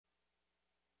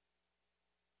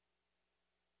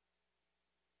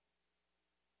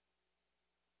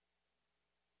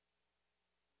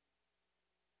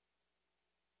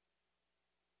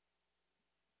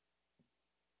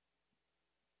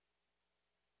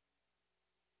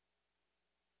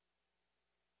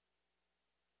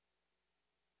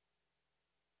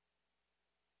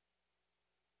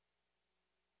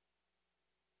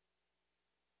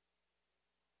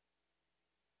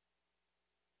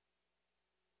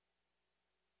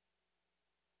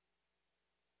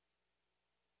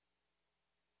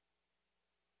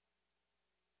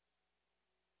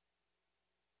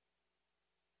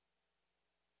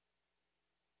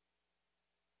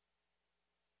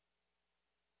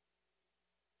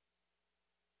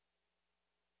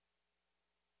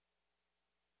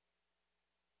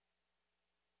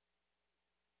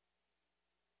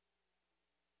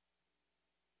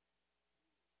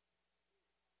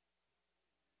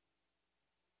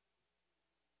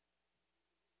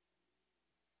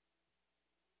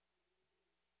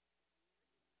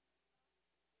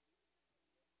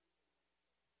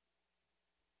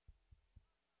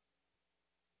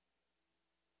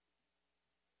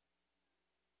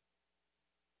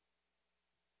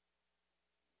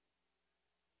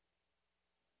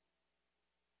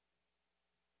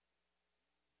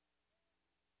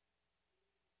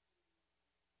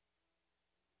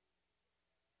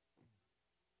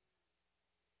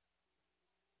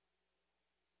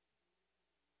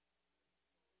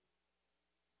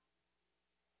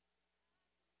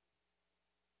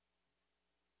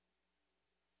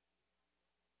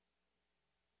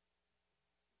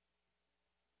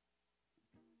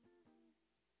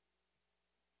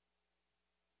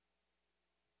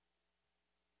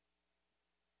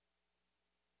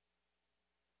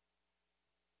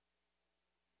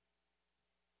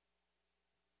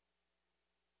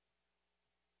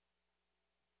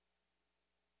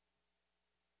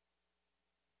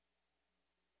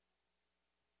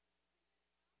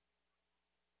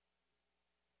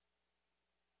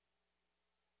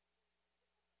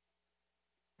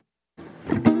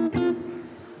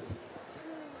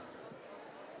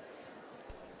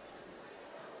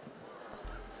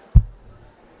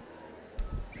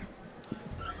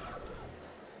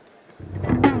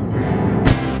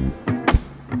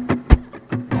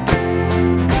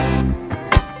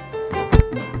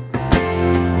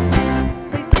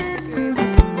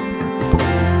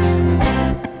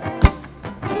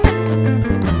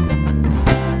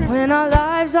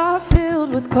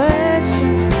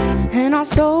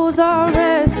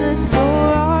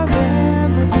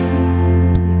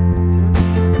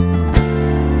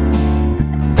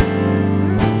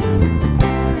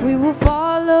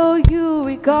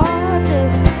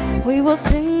We will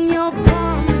sing your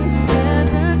promise,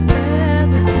 heaven's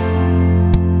melody.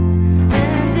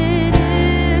 And it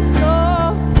is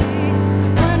so sweet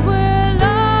when we're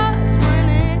lost, when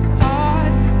it's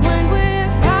hard, when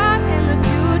we're tired and the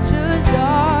future's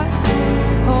dark.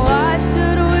 Oh, why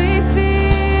should we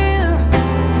feel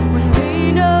when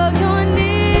we know you're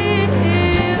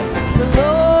near? The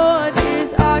Lord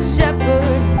is our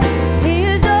shepherd. He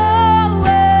is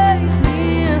always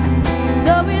near.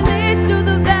 Though he leads through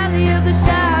the valley of the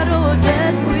shadow of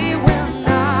death, we will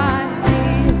not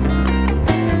fear.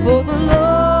 For the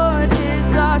Lord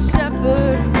is our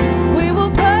shepherd. We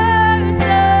will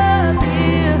persevere.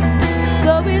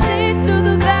 Though he leads through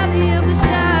the valley of the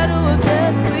shadow of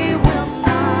death, we will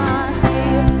not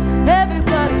fear.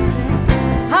 Everybody sing,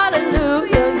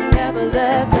 hallelujah, you never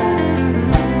left us.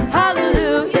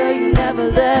 Hallelujah, you never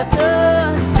left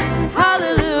us.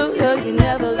 Hallelujah, you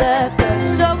never left us.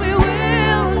 So we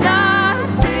will not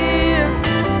fear.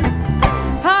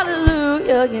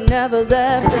 Hallelujah, you never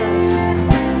left us.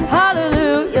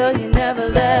 Hallelujah, you never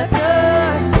left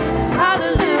us.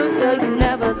 Hallelujah, you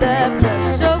never left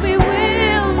us. So we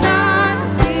will not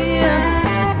fear.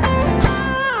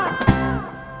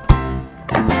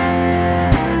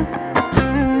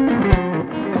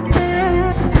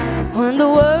 When the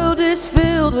world is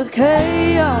filled with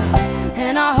chaos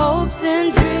and our hopes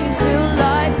and dreams feel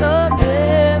like a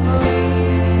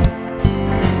memory,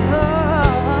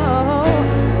 oh,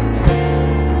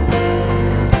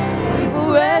 we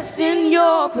will rest in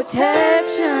your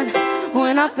protection.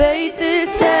 When our faith is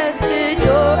tested,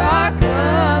 you're our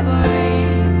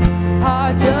covering,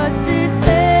 our justice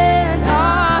and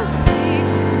our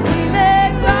peace. We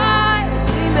may rise,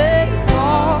 we may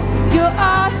fall. You're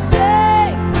our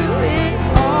strength through it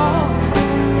all.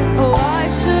 Oh, why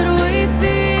should we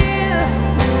fear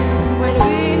when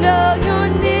we know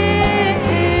you're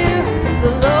near?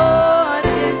 The Lord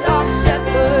is our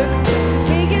shepherd.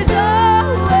 He is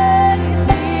always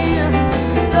near.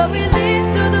 Though he leads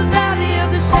through the valley of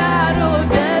the shadow of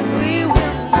death, we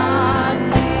will not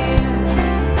fear.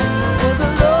 For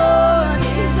the Lord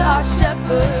is our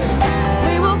shepherd.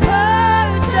 We will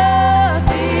persevere.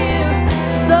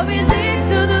 Though he leads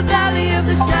through the valley of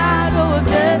the shadow of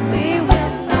death, we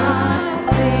will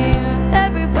not fear.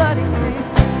 Everybody sing,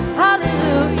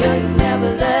 hallelujah, you never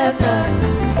left us.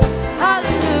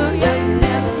 Hallelujah, you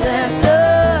never left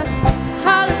us.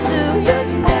 Hallelujah,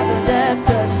 you never left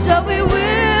us. So we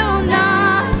will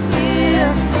not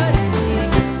fear.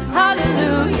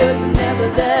 Hallelujah, you never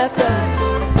left us.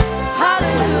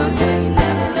 Hallelujah, you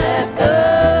never left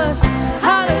us.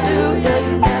 Hallelujah,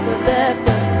 you never left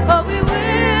us. Oh, we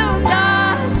will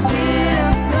not fear.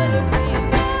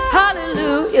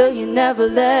 Hallelujah, you never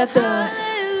left us.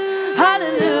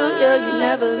 Hallelujah, you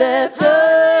never left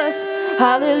us.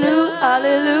 Hallelujah,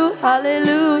 hallelujah,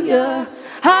 hallelujah.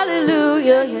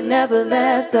 Hallelujah, you never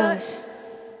left us.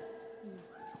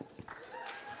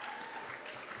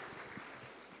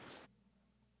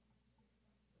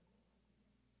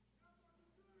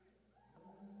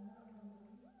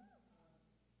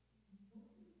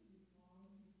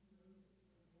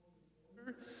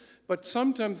 But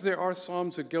sometimes there are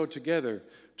psalms that go together.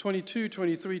 22,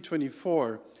 23,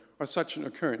 24 are such an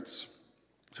occurrence.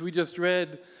 So we just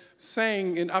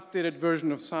sang an updated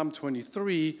version of Psalm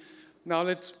 23. Now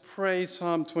let's pray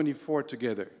Psalm 24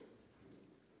 together.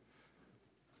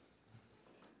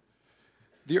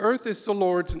 The earth is the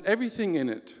Lord's and everything in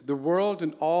it, the world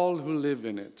and all who live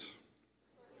in it.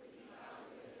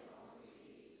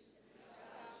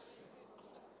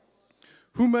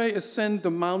 Who may ascend the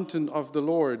mountain of the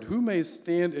Lord? Who may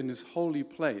stand in his holy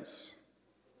place?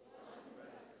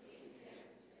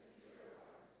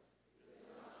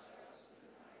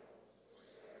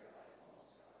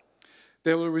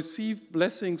 They will receive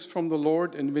blessings from the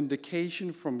Lord and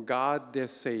vindication from God their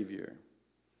Savior.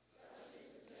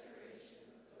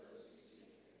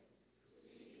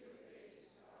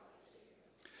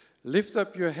 Lift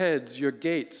up your heads, your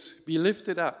gates, be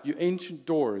lifted up, you ancient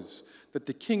doors, that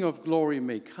the King of glory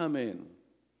may come in.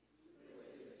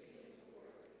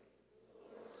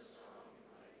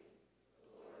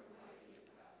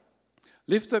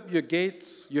 Lift up your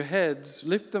gates, your heads,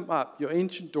 lift them up, your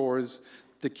ancient doors,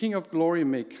 the King of glory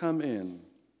may come in.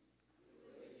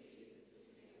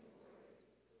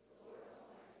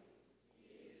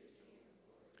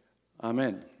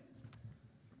 Amen.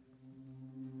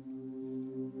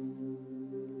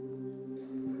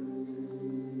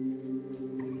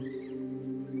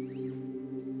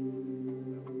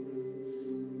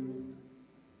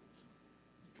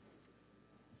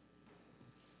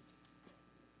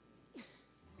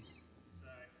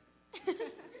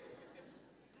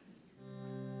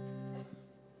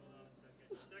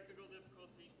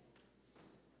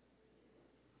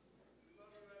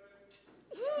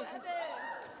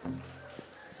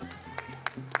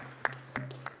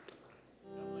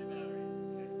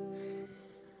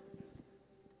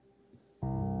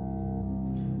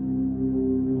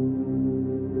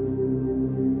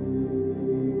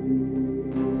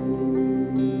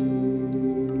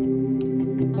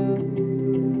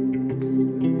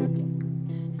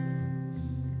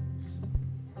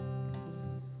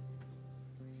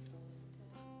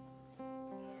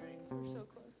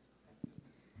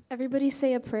 Everybody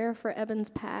say a prayer for Eben's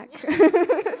pack.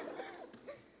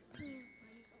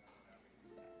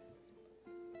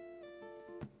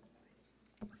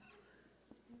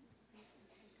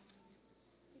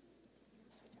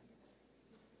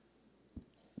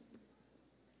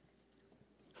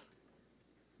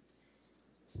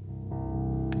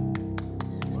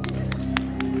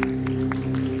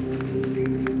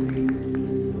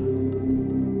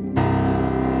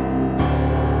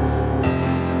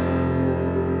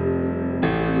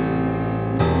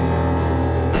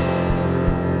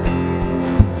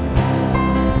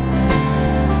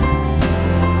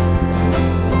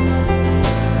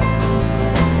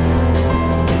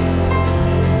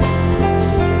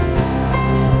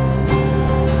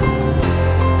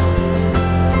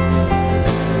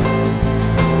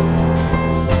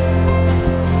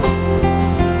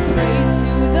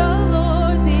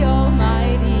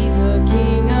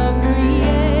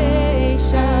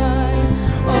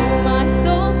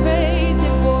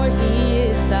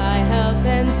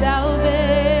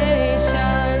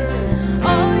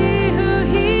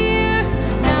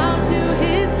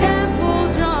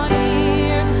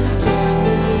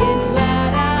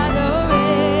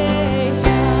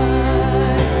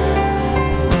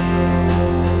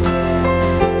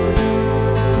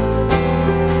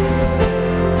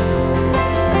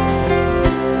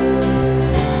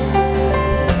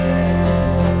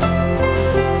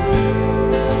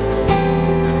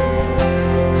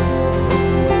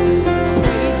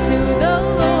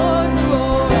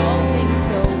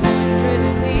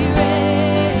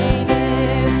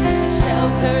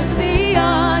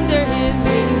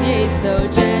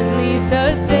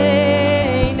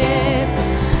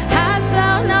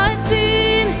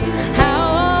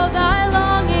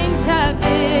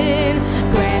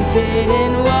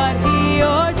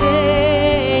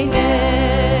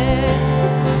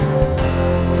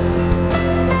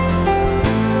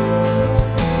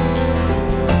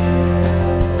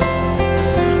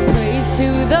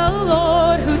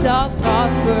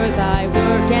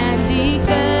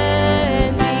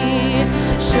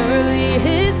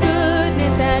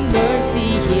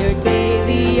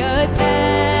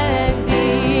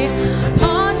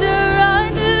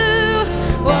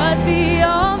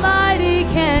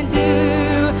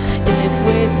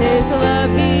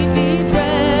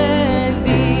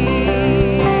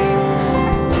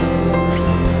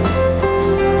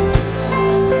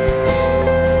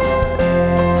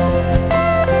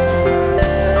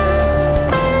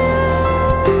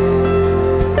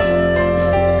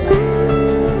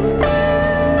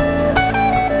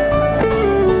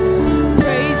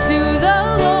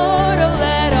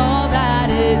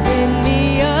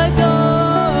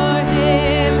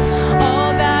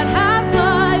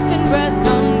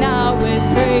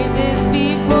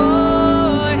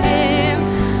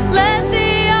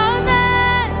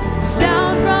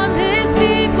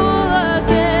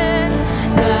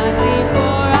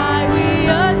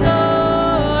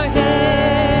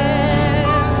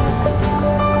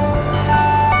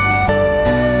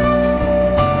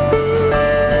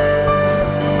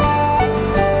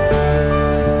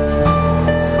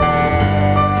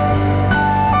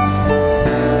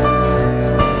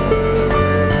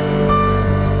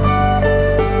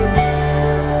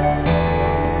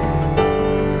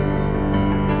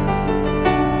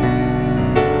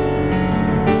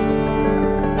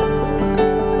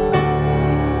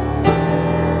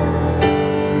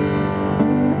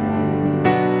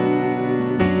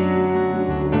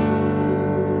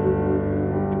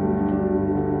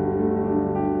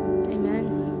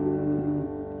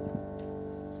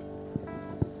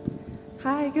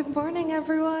 Hi, good morning,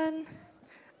 everyone.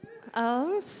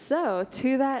 So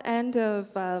to that end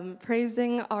of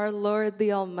praising our Lord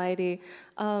the Almighty,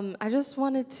 I just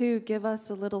wanted to give us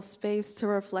a little space to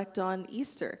reflect on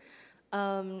Easter.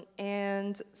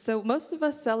 And so most of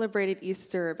us celebrated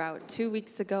Easter about 2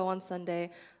 weeks ago on Sunday,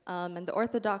 and the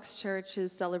Orthodox Church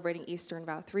is celebrating Easter in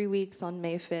about 3 weeks on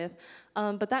May 5th.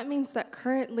 But that means that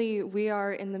currently we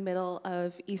are in the middle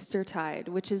of Eastertide,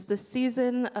 which is the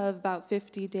season of about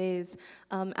 50 days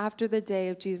after the day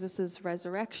of Jesus'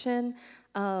 resurrection.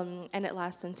 and it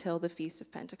lasts until the Feast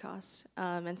of Pentecost.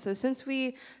 And so since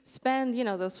we spend,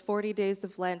 those 40 days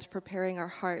of Lent preparing our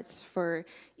hearts for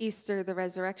Easter, the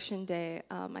resurrection day,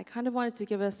 I kind of wanted to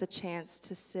give us a chance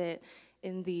to sit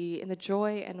in the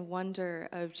joy and wonder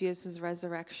of Jesus'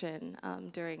 resurrection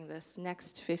during this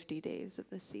next 50 days of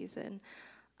the season.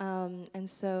 And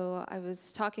so I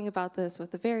was talking about this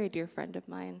with a very dear friend of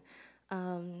mine,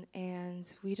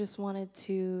 and we just wanted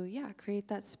to, create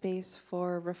that space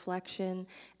for reflection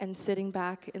and sitting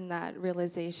back in that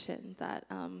realization that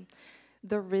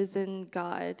the risen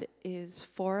God is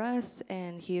for us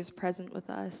and he is present with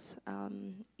us,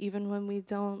 even when we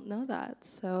don't know that.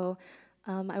 So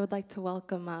I would like to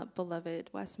welcome beloved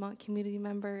Westmont community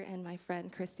member and my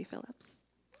friend Christy Phillips.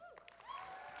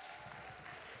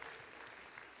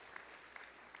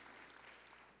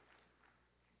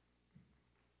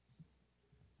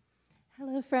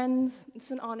 Hello, friends.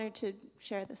 It's an honor to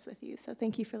share this with you, so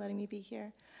thank you for letting me be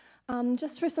here.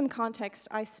 Just for some context,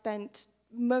 I spent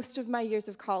most of my years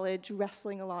of college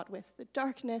wrestling a lot with the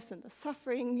darkness and the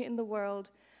suffering in the world,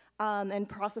 and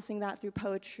processing that through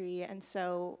poetry. And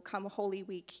so come Holy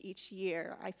Week each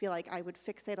year, I feel like I would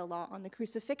fixate a lot on the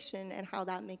crucifixion and how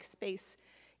that makes space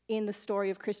in the story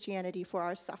of Christianity for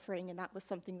our suffering, and that was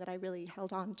something that I really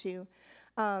held on to.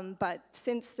 But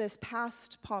since this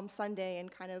past Palm Sunday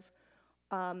and kind of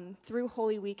through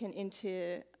Holy Week and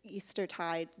into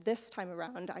Eastertide this time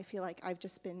around, I feel like I've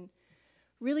just been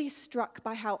really struck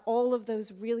by how all of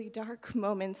those really dark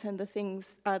moments and the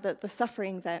things, the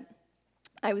suffering that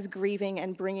I was grieving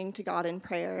and bringing to God in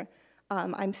prayer,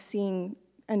 I'm seeing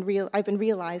and I've been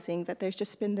realizing that there's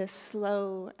just been this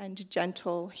slow and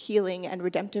gentle healing and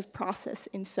redemptive process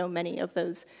in so many of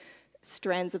those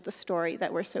strands of the story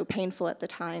that were so painful at the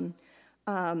time.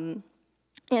 And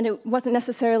it wasn't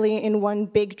necessarily in one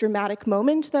big dramatic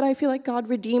moment that I feel like God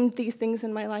redeemed these things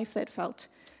in my life that felt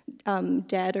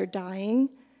dead or dying,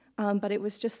 but it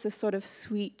was just this sort of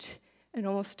sweet and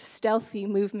almost stealthy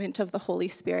movement of the Holy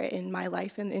Spirit in my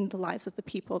life and in the lives of the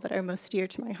people that are most dear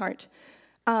to my heart.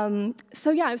 I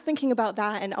was thinking about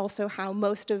that, and also how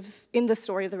in the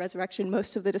story of the resurrection,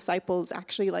 most of the disciples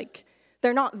actually,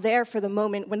 they're not there for the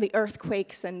moment when the earth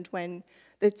quakes and when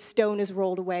the stone is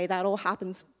rolled away. That all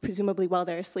happens presumably while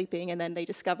they're sleeping, and then they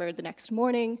discover the next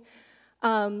morning.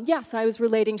 So I was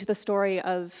relating to the story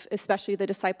of especially the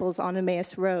disciples on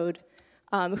Emmaus Road,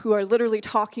 who are literally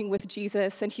talking with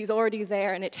Jesus, and he's already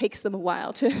there, and it takes them a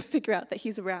while to figure out that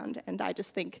he's around. And I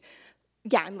just think,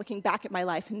 I'm looking back at my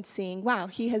life and seeing, wow,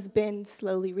 he has been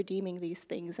slowly redeeming these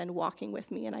things and walking with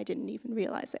me, and I didn't even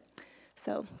realize it.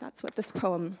 So that's what this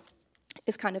poem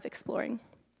is kind of exploring.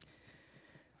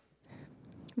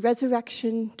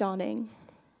 Resurrection dawning.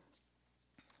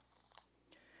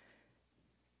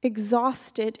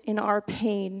 Exhausted in our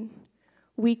pain,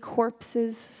 we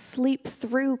corpses sleep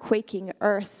through quaking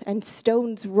earth and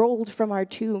stones rolled from our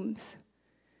tombs.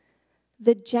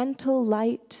 The gentle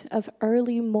light of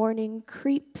early morning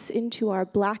creeps into our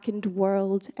blackened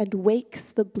world and wakes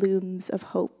the blooms of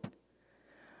hope.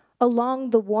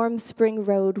 Along the warm spring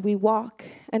road we walk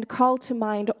and call to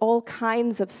mind all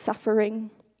kinds of suffering.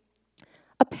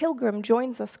 A pilgrim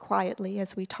joins us quietly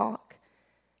as we talk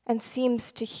and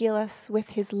seems to heal us with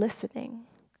his listening.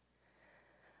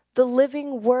 The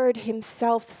living word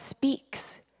himself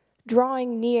speaks,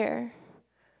 drawing near.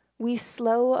 We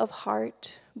slow of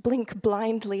heart blink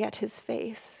blindly at his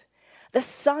face. The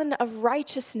sun of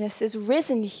righteousness is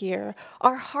risen here.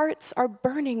 Our hearts are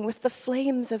burning with the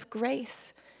flames of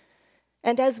grace.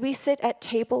 And as we sit at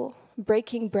table,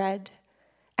 breaking bread,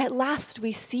 at last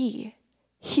we see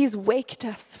he's waked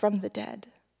us from the dead.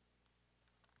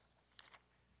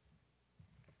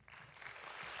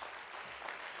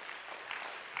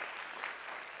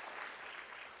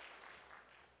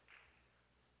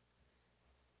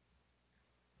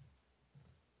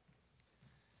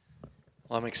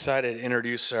 Well, I'm excited to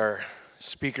introduce our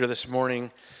speaker this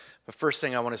morning. The first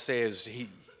thing I want to say is,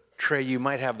 Trey, you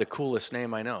might have the coolest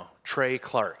name I know, Trey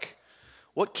Clark.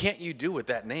 What can't you do with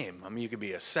that name? I mean, you could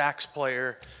be a sax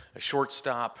player, a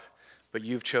shortstop, but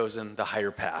you've chosen the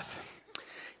higher path.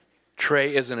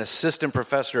 Trey is an assistant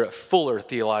professor at Fuller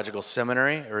Theological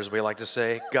Seminary, or as we like to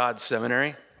say, God's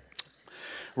Seminary,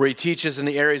 where he teaches in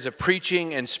the areas of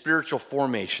preaching and spiritual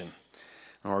formation.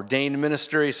 An ordained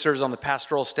minister, he serves on the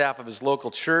pastoral staff of his local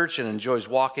church and enjoys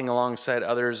walking alongside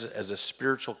others as a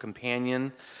spiritual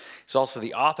companion. He's also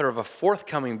the author of a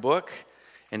forthcoming book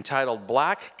entitled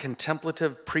Black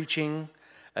Contemplative Preaching,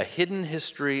 A Hidden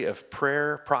History of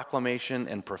Prayer, Proclamation,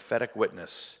 and Prophetic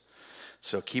Witness.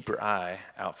 So keep your eye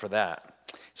out for that.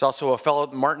 He's also a fellow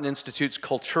at Martin Institute's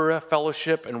Cultura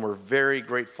Fellowship, and we're very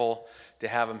grateful to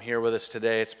have him here with us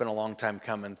today. It's been a long time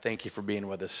coming. Thank you for being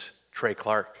with us, Trey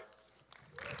Clark.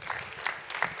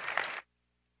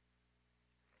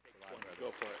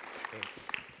 Go for it. Thanks.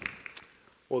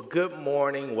 Well, good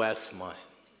morning, Westmont.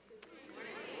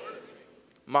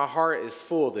 My heart is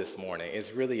full this morning.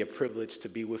 It's really a privilege to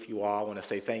be with you all. I want to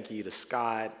say thank you to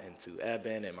Scott and to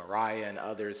Eben and Mariah and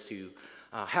others who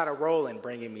had a role in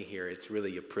bringing me here. It's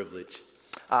really a privilege.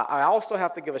 I also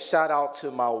have to give a shout out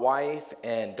to my wife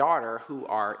and daughter who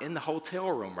are in the hotel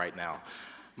room right now.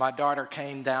 My daughter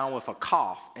came down with a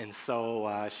cough, and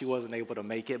so she wasn't able to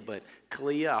make it, but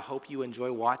Kalia, I hope you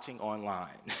enjoy watching online.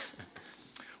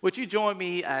 Would you join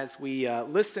me as we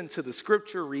listen to the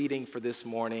scripture reading for this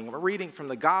morning? We're reading from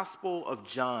the Gospel of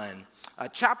John,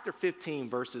 chapter 15,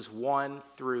 verses 1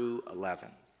 through 11.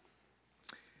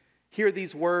 Hear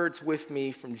these words with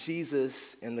me from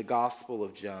Jesus in the Gospel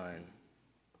of John.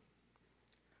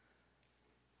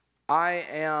 I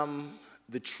am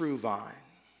the true vine,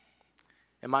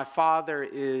 and my Father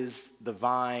is the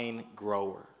vine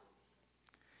grower.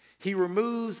 He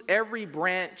removes every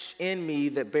branch in me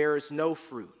that bears no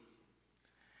fruit.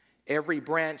 Every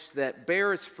branch that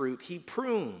bears fruit, he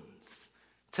prunes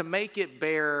to make it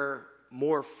bear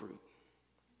more fruit.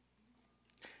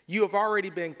 You have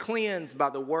already been cleansed by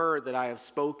the word that I have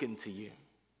spoken to you.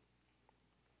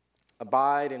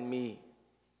 Abide in me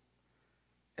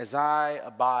as I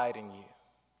abide in you.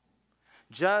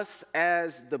 Just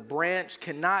as the branch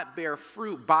cannot bear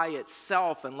fruit by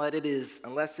itself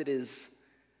unless it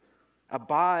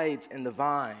abides in the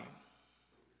vine,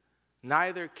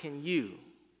 neither can you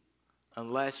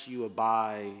unless you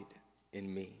abide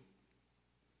in me.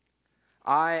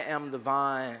 I am the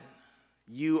vine,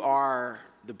 you are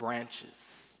the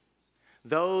branches.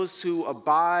 Those who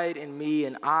abide in me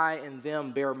and I in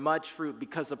them bear much fruit,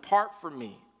 because apart from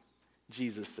me,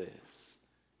 Jesus says,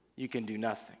 you can do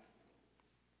nothing.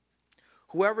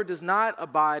 Whoever does not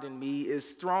abide in me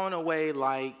is thrown away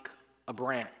like a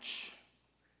branch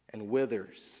and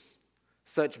withers.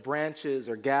 Such branches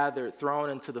are gathered, thrown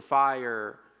into the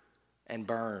fire, and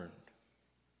burned.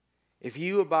 If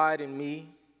you abide in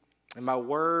me, and my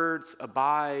words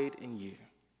abide in you,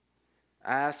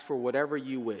 ask for whatever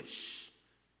you wish,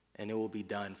 and it will be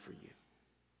done for you.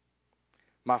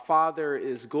 My Father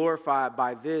is glorified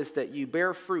by this, that you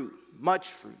bear fruit, much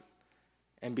fruit,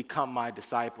 and become my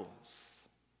disciples.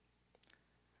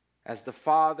 As the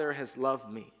Father has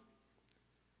loved me,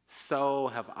 so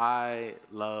have I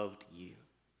loved you.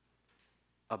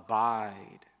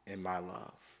 Abide in my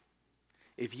love.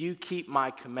 If you keep my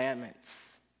commandments,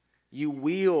 you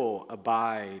will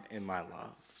abide in my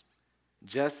love,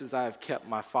 just as I have kept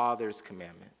my Father's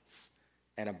commandments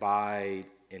and abide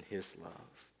in his love.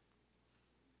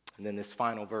 And then this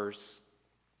final verse.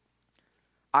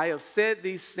 I have said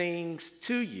these things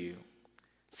to you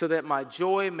so that my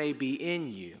joy may be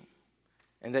in you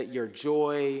and that your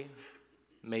joy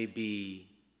may be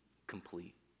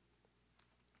complete.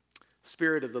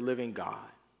 Spirit of the living God,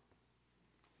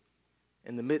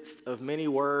 in the midst of many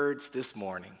words this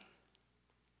morning,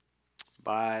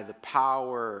 by the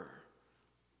power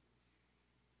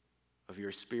of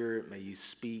your Spirit, may you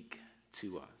speak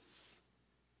to us.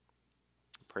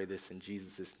 I pray this in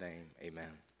Jesus' name, amen.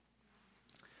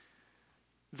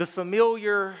 The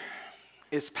familiar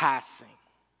is passing.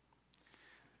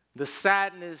 The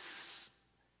sadness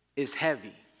is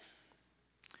heavy.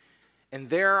 And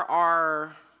there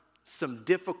are some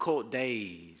difficult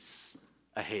days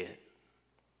ahead.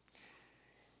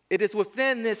 It is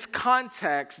within this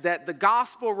context that the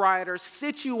gospel writer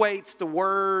situates the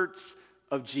words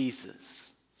of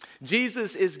Jesus.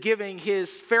 Jesus is giving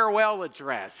his farewell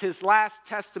address, his last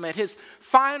testament, his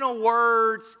final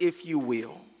words, if you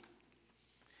will.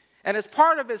 And as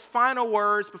part of his final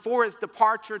words before his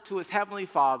departure to his heavenly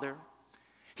Father,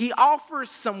 he offers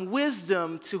some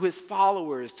wisdom to his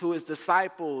followers, to his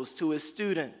disciples, to his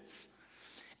students.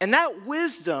 And that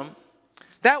wisdom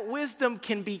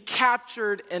can be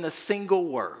captured in a single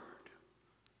word.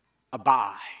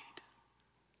 Abide.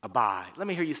 Abide. Let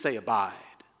me hear you say abide.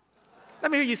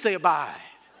 Let me hear you say abide.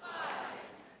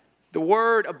 The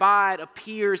word abide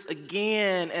appears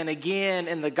again and again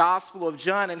in the Gospel of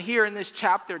John. And here in this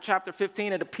chapter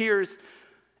 15, it appears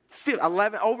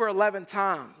over 11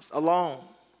 times alone.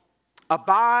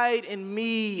 Abide in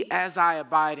me as I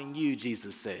abide in you,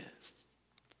 Jesus says.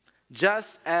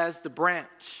 Just as the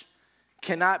branch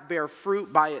cannot bear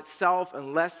fruit by itself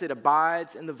unless it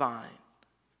abides in the vine,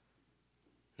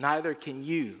 neither can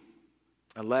you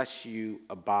unless you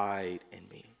abide in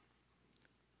me.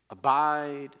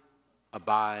 Abide.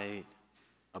 Abide,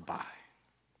 abide.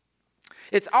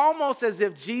 It's almost as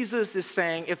if Jesus is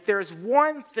saying, if there's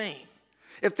one thing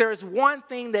if there's one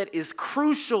thing that is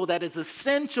crucial, that is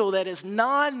essential, that is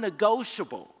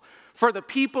non-negotiable for the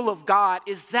people of God,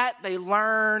 is that they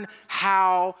learn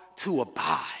how to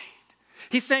abide.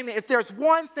 He's saying that if there's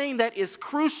one thing that is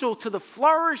crucial to the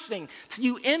flourishing, to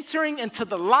you entering into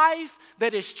the life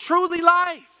that is truly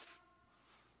life,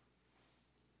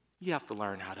 you have to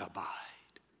learn how to abide.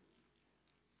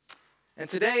 And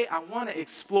today I want to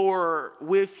explore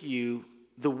with you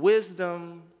the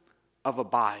wisdom of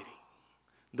abiding.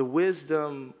 The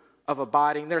wisdom of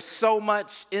abiding. There's so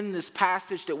much in this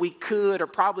passage that we could or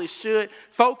probably should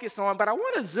focus on, but I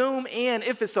want to zoom in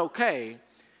if it's okay.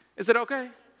 Is it okay?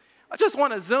 I just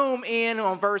want to zoom in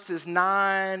on verses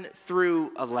 9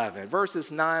 through 11.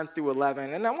 Verses 9 through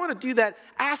 11. And I want to do that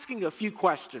asking a few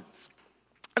questions.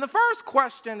 And the first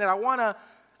question that I want to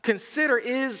consider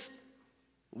is,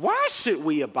 why should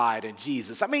we abide in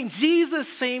Jesus? I mean, Jesus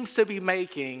seems to be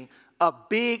making a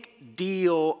big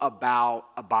deal about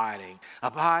abiding.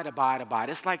 Abide, abide, abide.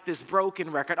 It's like this broken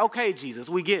record. Okay, Jesus,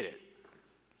 we get it.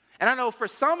 And I know for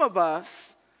some of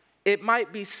us, it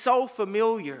might be so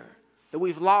familiar that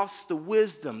we've lost the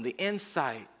wisdom, the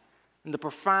insight, and the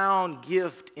profound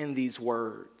gift in these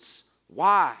words.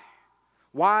 Why?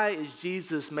 Why is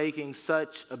Jesus making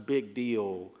such a big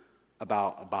deal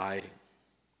about abiding?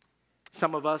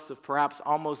 Some of us have perhaps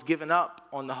almost given up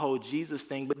on the whole Jesus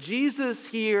thing, but Jesus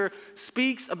here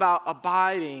speaks about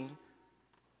abiding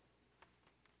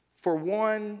for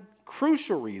one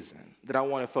crucial reason that I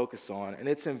want to focus on, and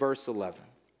it's in verse 11.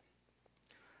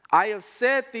 I have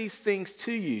said these things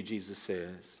to you, Jesus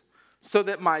says, so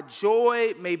that my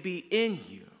joy may be in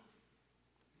you,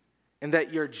 and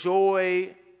that your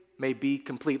joy may be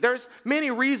complete. There's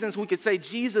many reasons we could say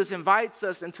Jesus invites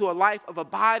us into a life of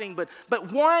abiding,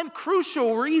 but one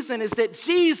crucial reason is that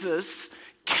Jesus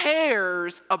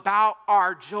cares about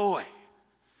our joy.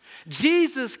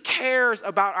 Jesus cares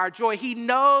about our joy. He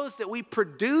knows that we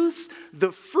produce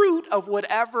the fruit of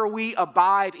whatever we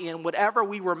abide in, whatever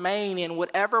we remain in,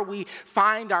 whatever we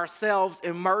find ourselves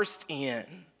immersed in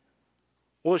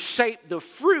will shape the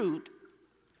fruit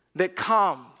that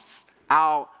comes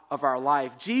out of our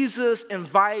life. Jesus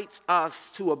invites us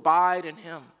to abide in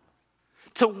him,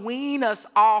 to wean us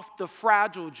off the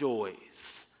fragile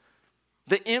joys,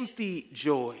 the empty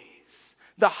joys,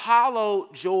 the hollow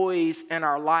joys in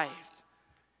our life.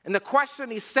 And the question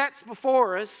he sets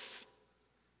before us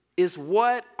is,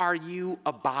 what are you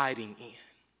abiding in?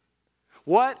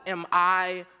 What am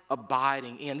I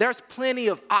abiding in? There's plenty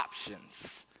of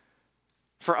options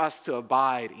for us to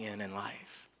abide in life.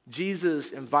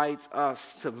 Jesus invites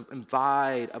us to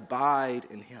abide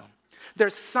in him.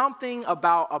 There's something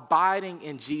about abiding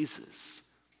in Jesus.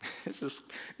 This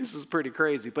is pretty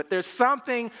crazy, but there's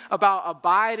something about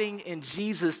abiding in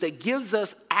Jesus that gives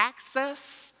us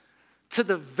access to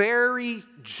the very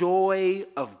joy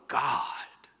of God.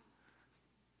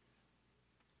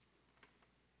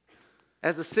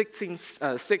 As the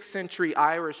 6th century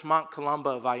Irish monk Columba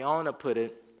of Iona put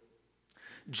it,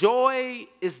 joy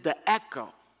is the echo.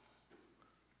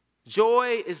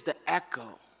 Joy is the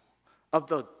echo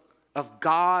of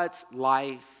God's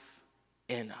life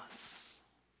in us.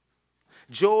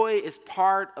 Joy is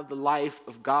part of the life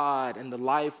of God, and the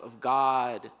life of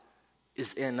God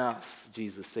is in us,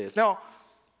 Jesus says. Now,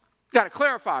 got to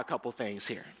clarify a couple things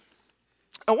here.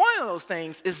 And one of those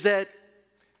things is that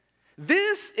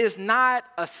this is not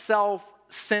a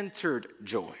self-centered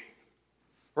joy,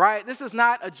 right? This is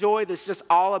not a joy that's just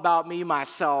all about me,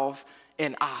 myself,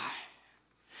 and I.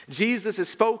 Jesus has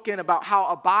spoken about how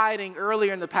abiding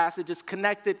earlier in the passage is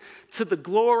connected to the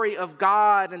glory of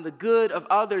God and the good of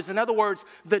others. In other words,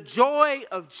 the joy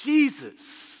of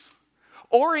Jesus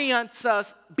orients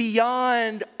us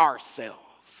beyond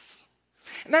ourselves.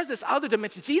 And there's this other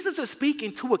dimension. Jesus is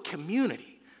speaking to a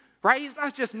community, right? He's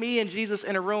not just me and Jesus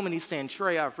in a room and he's saying,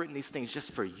 Trey, I've written these things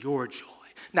just for your joy.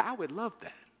 Now, I would love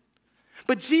that.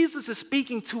 But Jesus is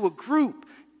speaking to a group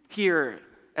here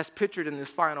as pictured in his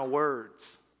final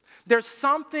words. There's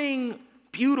something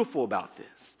beautiful about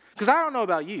this. Because I don't know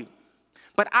about you,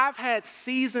 but I've had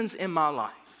seasons in my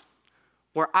life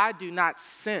where I do not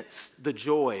sense the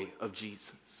joy of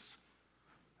Jesus.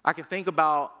 I can think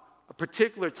about a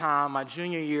particular time, my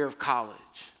junior year of college.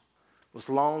 Was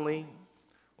lonely,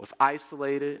 was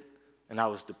isolated, and I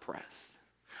was depressed.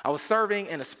 I was serving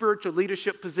in a spiritual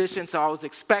leadership position, so I was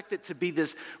expected to be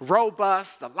this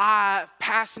robust, alive,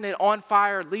 passionate,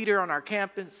 on-fire leader on our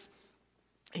campus.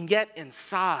 And yet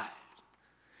inside,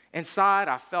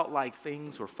 I felt like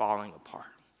things were falling apart.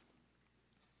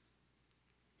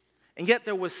 And yet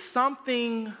there was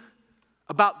something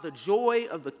about the joy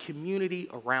of the community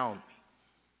around me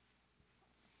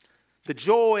the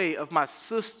joy of my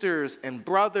sisters and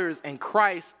brothers in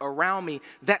Christ around me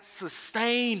that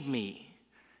sustained me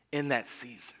in that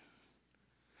season.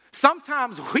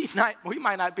 Sometimes we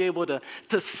might not be able to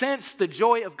sense the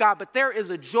joy of God, but there is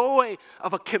a joy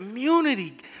of a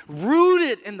community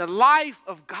rooted in the life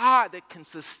of God that can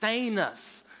sustain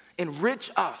us,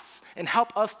 enrich us, and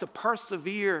help us to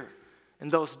persevere in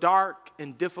those dark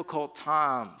and difficult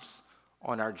times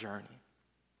on our journey.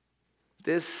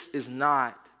 This is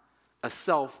not a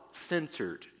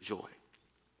self-centered joy.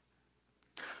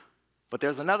 But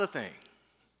there's another thing.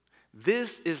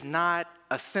 This is not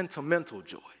a sentimental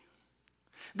joy.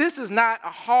 This is not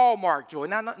a Hallmark joy.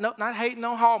 Not hating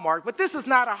on Hallmark, but this is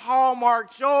not a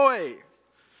Hallmark joy.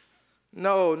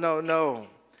 No.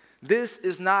 This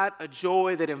is not a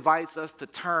joy that invites us to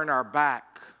turn our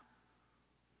back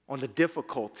on the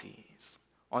difficulties,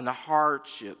 on the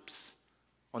hardships,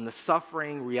 on the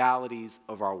suffering realities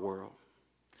of our world.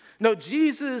 No,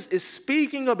 Jesus is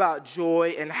speaking about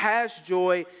joy and has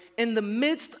joy in the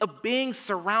midst of being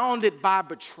surrounded by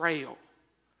betrayal,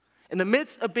 in the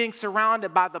midst of being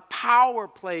surrounded by the power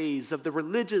plays of the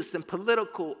religious and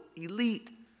political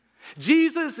elite.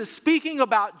 Jesus is speaking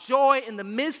about joy in the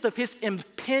midst of his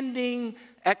impending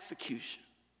execution.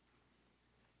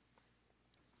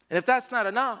 And if that's not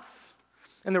enough,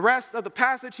 in the rest of the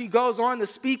passage, he goes on to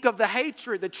speak of the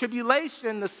hatred, the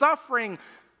tribulation, the suffering,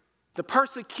 the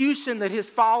persecution that his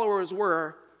followers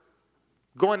were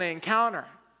going to encounter.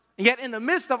 And yet in the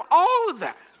midst of all of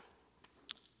that,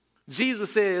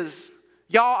 Jesus says,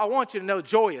 y'all, I want you to know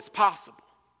joy is possible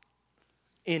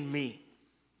in me.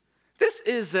 This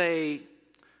is a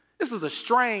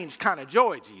strange kind of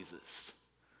joy, Jesus.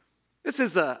 This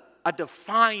is a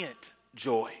defiant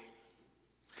joy.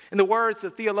 In the words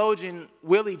of theologian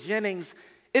Willie Jennings,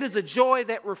 it is a joy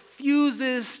that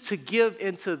refuses to give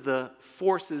into the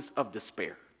forces of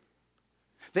despair.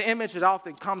 The image that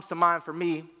often comes to mind for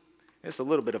me, it's a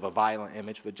little bit of a violent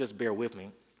image, but just bear with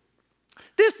me.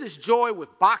 This is joy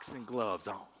with boxing gloves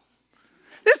on.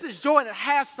 This is joy that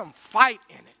has some fight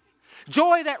in it.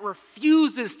 Joy that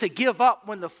refuses to give up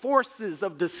when the forces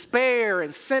of despair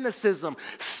and cynicism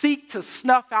seek to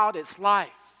snuff out its life.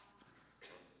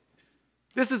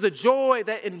 This is a joy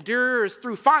that endures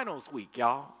through finals week,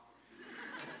 y'all.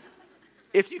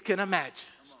 If you can imagine.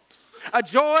 A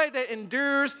joy that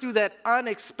endures through that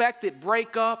unexpected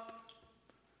breakup.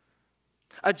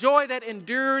 A joy that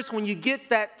endures when you get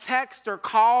that text or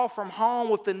call from home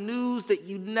with the news that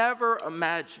you never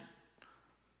imagined.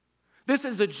 This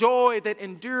is a joy that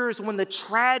endures when the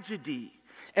tragedy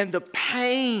and the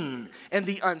pain and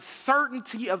the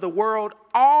uncertainty of the world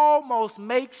almost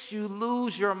makes you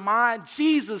lose your mind.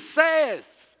 Jesus says,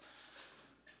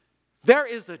 there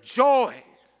is a joy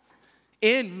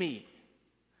in me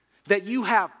that you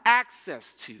have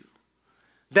access to,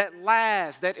 that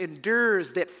lasts, that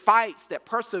endures, that fights, that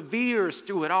perseveres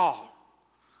through it all.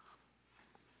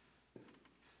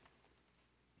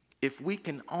 If we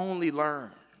can only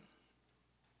learn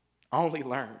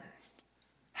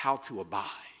how to abide,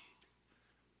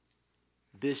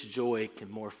 this joy can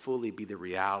more fully be the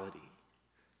reality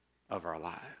of our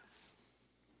lives.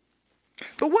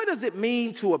 But what does it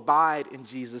mean to abide in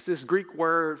Jesus? This Greek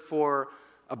word for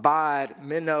abide,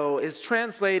 meno, is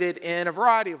translated in a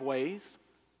variety of ways.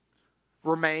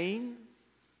 Remain,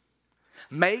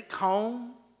 make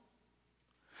home,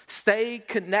 stay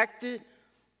connected,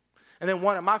 and then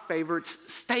one of my favorites,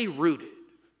 stay rooted.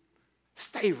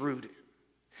 Stay rooted.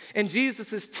 In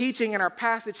Jesus' teaching in our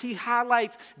passage, he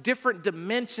highlights different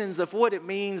dimensions of what it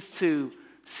means to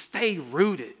stay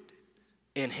rooted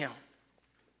in him.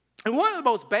 And one of the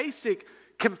most basic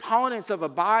components of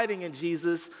abiding in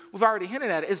Jesus, we've already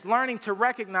hinted at it, is learning to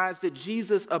recognize that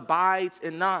Jesus abides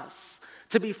in us.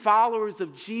 To be followers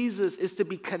of Jesus is to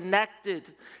be connected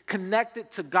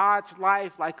to God's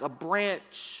life like a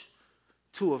branch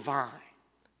to a vine.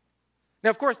 Now,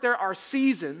 of course, there are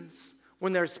seasons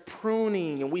when there's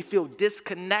pruning and we feel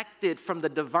disconnected from the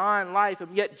divine life,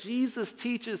 and yet Jesus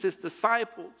teaches his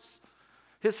disciples,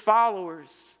 his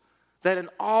followers, that in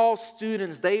all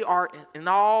seasons, they are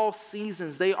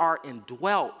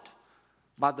indwelt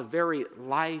by the very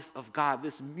life of God.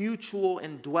 This mutual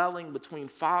indwelling between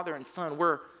Father and Son,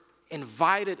 we're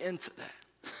invited into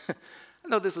that. I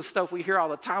know this is stuff we hear all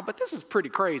the time, but this is pretty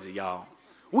crazy, y'all.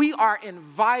 We are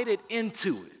invited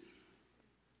into it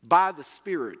by the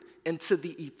Spirit, into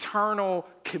the eternal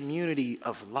community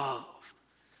of love.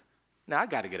 Now, I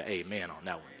got to get an amen on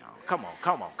that one, y'all.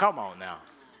 Come on now.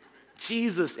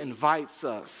 Jesus invites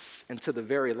us into the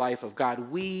very life of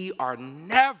God. We are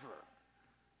never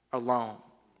alone.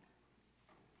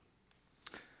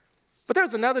 But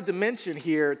there's another dimension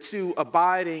here to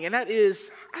abiding, and that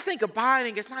is, I think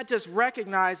abiding is not just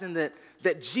recognizing that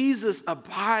Jesus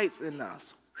abides in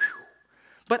us,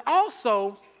 but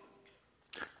also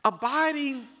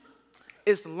abiding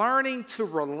is learning to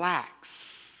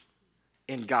relax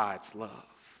in God's love.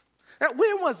 Now,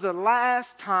 when was the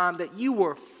last time that you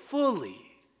were fully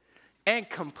and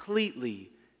completely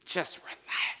just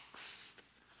relaxed?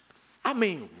 I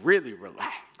mean, really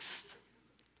relaxed.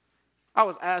 I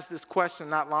was asked this question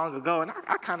not long ago, and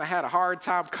I kind of had a hard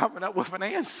time coming up with an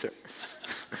answer.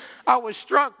 I was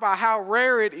struck by how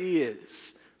rare it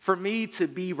is for me to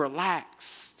be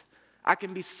relaxed. I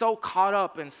can be so caught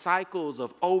up in cycles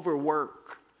of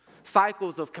overwork,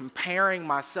 cycles of comparing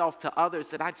myself to others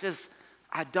that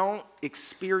I don't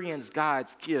experience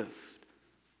God's gift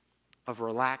of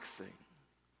relaxing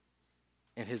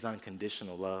in his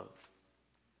unconditional love.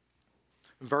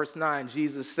 In verse 9,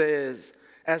 Jesus says,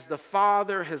 as the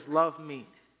Father has loved me,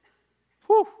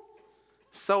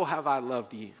 so have I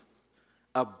loved you.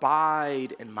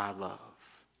 Abide in my love.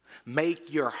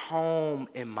 Make your home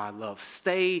in my love.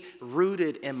 Stay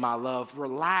rooted in my love.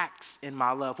 Relax in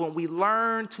my love. When we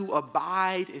learn to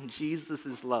abide in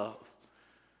Jesus' love,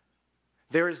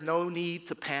 there is no need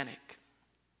to panic.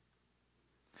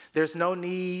 There's no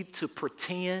need to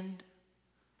pretend.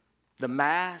 The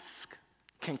mask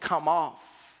can come off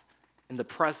in the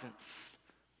presence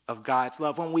of God's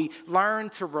love. When we learn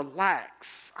to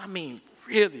relax, I mean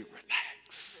really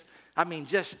relax. I mean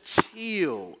just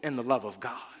chill in the love of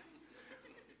God.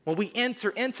 When we enter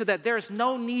into that, there's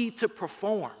no need to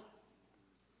perform.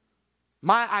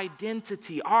 My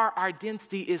identity, our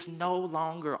identity is no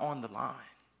longer on the line.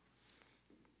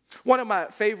 One of my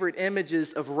favorite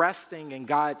images of resting in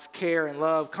God's care and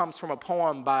love comes from a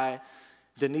poem by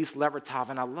Denise Levertov,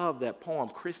 and I love that poem,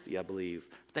 Christy, I believe.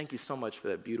 Thank you so much for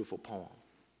that beautiful poem.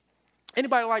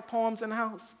 Anybody like poems in the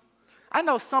house? I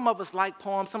know some of us like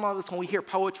poems. Some of us, when we hear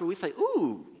poetry, we say,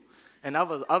 ooh. And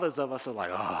others of us are like,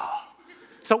 oh.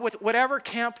 So whatever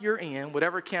camp you're in,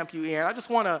 I just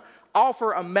want to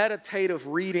offer a meditative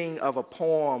reading of a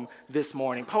poem this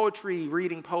morning.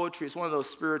 Reading poetry is one of those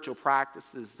spiritual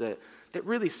practices that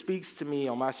really speaks to me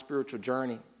on my spiritual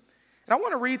journey. And I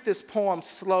want to read this poem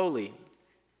slowly.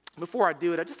 Before I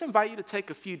do it, I just invite you to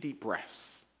take a few deep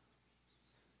breaths.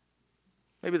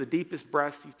 Maybe the deepest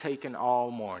breaths you've taken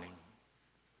all morning.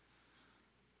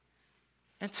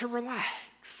 And to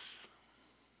relax.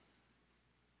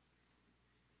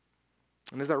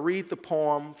 And as I read the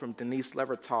poem from Denise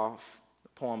Levertov, the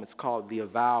poem is called The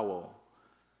Avowal,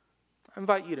 I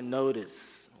invite you to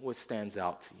notice what stands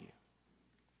out to you.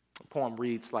 The poem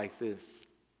reads like this.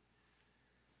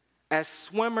 As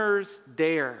swimmers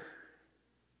dare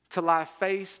to lie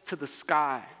face to the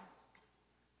sky,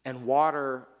 and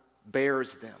water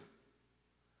bears them,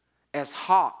 as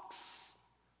hawks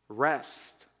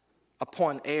rest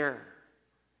upon air,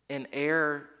 and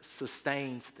air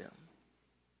sustains them,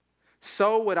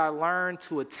 so would I learn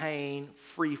to attain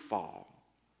free fall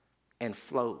and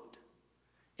float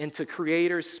into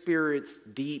Creator Spirit's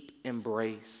deep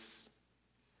embrace,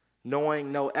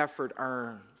 knowing no effort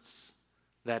earns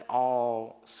that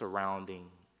all surrounding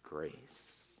grace.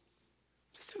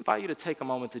 Just invite you to take a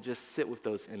moment to just sit with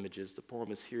those images. The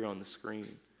poem is here on the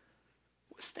screen.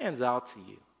 What stands out to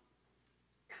you?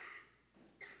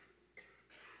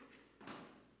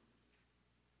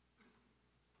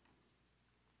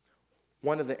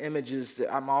 One of the images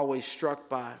that I'm always struck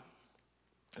by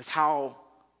is how,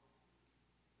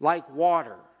 like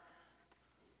water,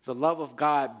 the love of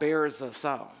God bears us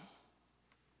out.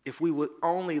 If we would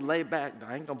only lay back,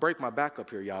 I ain't gonna break my back up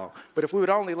here, y'all, but if we would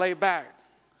only lay back,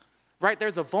 right,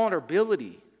 there's a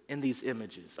vulnerability in these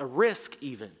images, a risk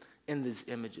even in these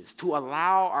images, to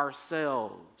allow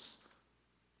ourselves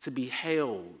to be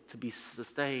held, to be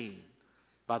sustained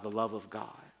by the love of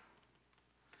God.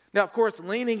 Now, of course,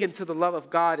 leaning into the love of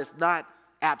God is not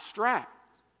abstract.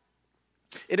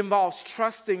 It involves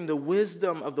trusting the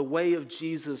wisdom of the way of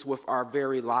Jesus with our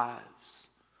very lives,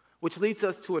 which leads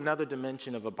us to another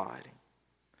dimension of abiding.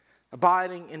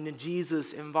 Abiding in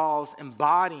Jesus involves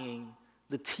embodying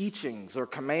the teachings or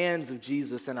commands of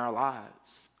Jesus in our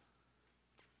lives.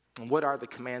 And what are the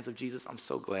commands of Jesus? I'm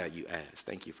so glad you asked.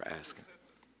 Thank you for asking.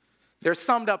 They're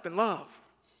summed up in love.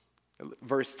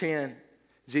 Verse 10,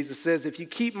 Jesus says, if you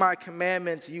keep my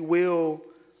commandments, you will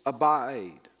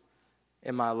abide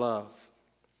in my love,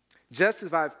 just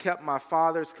as I've kept my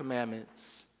Father's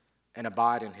commandments and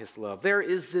abide in his love. There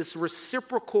is this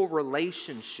reciprocal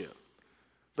relationship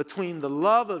between the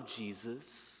love of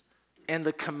Jesus and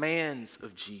the commands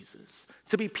of Jesus.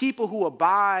 To be people who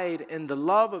abide in the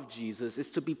love of Jesus is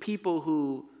to be people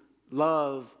who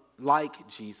love like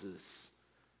Jesus.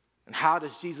 And how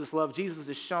does Jesus love? Jesus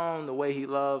is shown the way he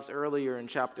loves earlier in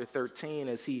chapter 13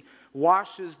 as he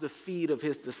washes the feet of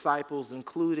his disciples,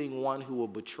 including one who will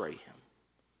betray him.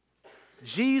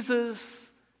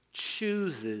 Jesus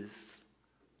chooses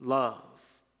love,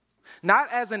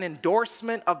 not as an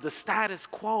endorsement of the status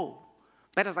quo,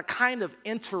 but as a kind of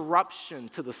interruption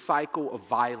to the cycle of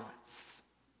violence.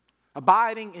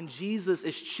 Abiding in Jesus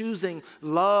is choosing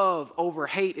love over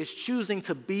hate, is choosing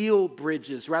to build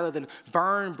bridges rather than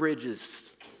burn bridges.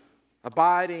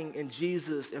 Abiding in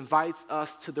Jesus invites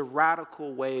us to the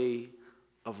radical way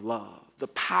of love, the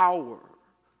power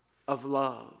of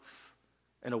love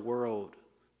in a world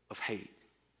of hate.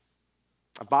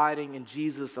 Abiding in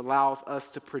Jesus allows us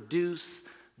to produce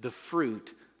the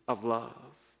fruit of love.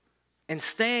 And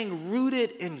staying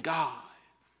rooted in God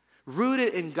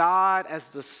as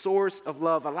the source of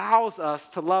love, allows us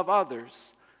to love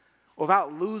others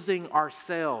without losing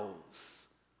ourselves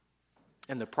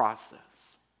in the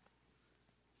process.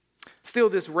 Still,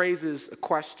 this raises a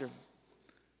question.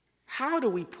 How do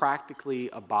we practically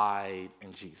abide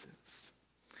in Jesus?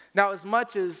 Now, as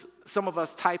much as some of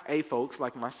us type A folks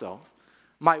like myself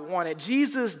might want it,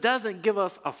 Jesus doesn't give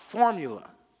us a formula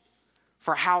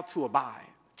for how to abide.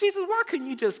 Jesus, why couldn't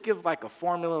you just give like a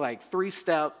formula, like 3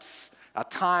 steps, a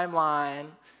timeline,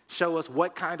 show us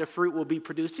what kind of fruit will be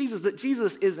produced?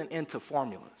 Jesus isn't into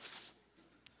formulas.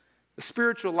 The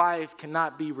spiritual life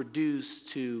cannot be reduced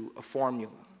to a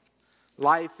formula.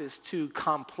 Life is too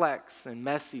complex and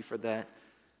messy for that.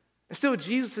 And still,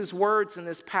 Jesus' words in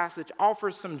this passage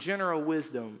offer some general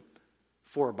wisdom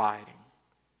for abiding.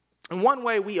 And one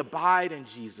way we abide in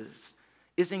Jesus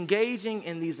is engaging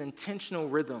in these intentional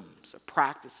rhythms or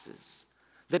practices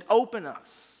that open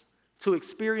us to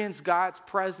experience God's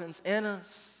presence in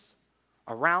us,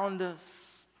 around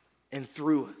us, and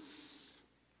through us.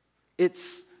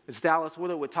 It's, as Dallas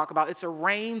Willard would talk about, it's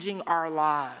arranging our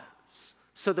lives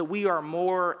so that we are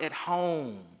more at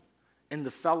home in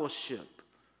the fellowship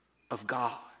of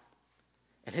God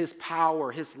and his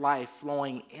power, his life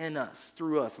flowing in us,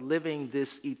 through us, living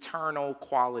this eternal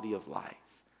quality of life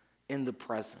in the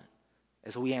present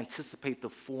as we anticipate the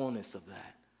fullness of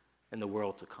that in the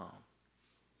world to come.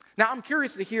 Now, I'm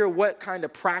curious to hear what kind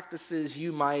of practices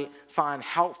you might find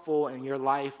helpful in your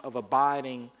life of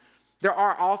abiding. There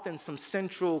are often some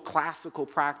central classical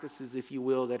practices, if you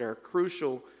will, that are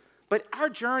crucial, but our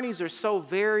journeys are so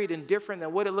varied and different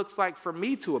that what it looks like for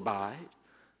me to abide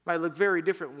might look very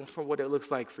different from what it looks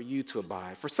like for you to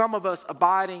abide. For some of us,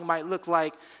 abiding might look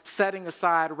like setting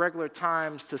aside regular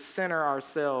times to center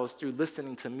ourselves through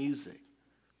listening to music,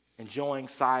 enjoying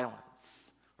silence,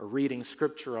 or reading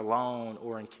scripture alone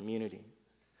or in community.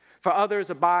 For others,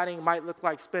 abiding might look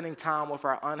like spending time with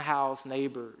our unhoused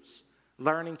neighbors,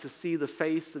 learning to see the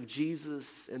face of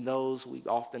Jesus in those we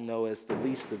often know as the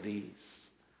least of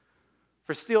these.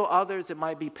 For still others, it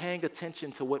might be paying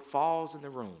attention to what falls in the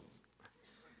room,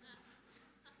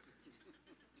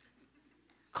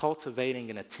 cultivating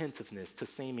an attentiveness to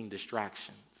seeming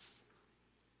distractions.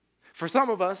 For some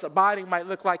of us, abiding might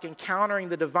look like encountering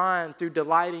the divine through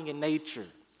delighting in nature,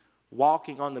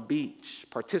 walking on the beach,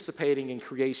 participating in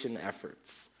creation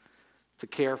efforts to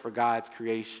care for God's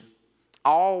creation,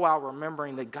 all while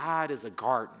remembering that God is a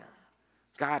gardener.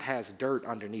 God has dirt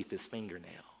underneath his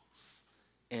fingernails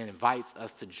and invites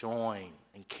us to join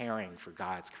in caring for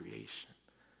God's creation.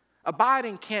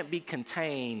 Abiding can't be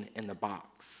contained in the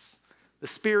box. The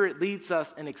Spirit leads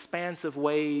us in expansive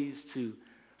ways to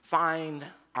find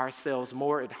ourselves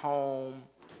more at home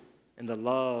in the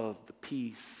love, the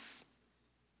peace,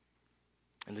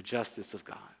 and the justice of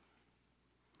God.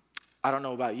 I don't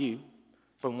know about you,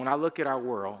 but when I look at our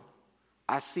world,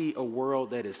 I see a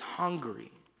world that is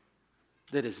hungry,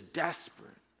 that is desperate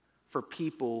for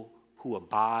people who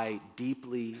abide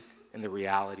deeply in the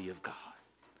reality of God.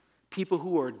 People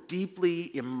who are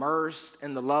deeply immersed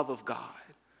in the love of God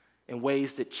in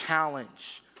ways that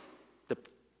challenge the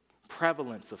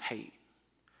prevalence of hate.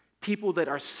 People that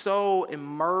are so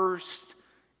immersed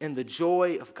in the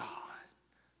joy of God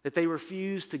that they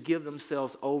refuse to give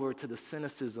themselves over to the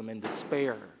cynicism and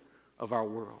despair of our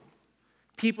world.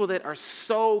 People that are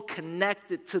so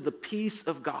connected to the peace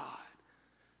of God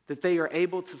that they are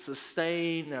able to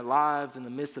sustain their lives in the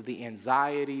midst of the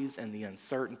anxieties and the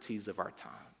uncertainties of our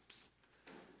times.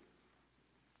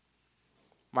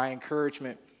 My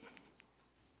encouragement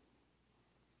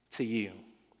to you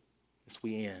as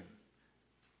we end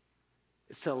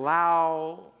is to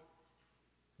allow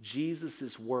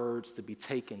Jesus' words to be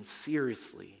taken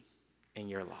seriously in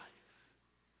your life.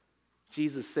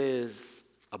 Jesus says,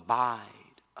 abide,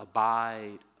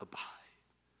 abide, abide.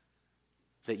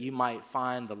 that you might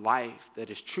find the life that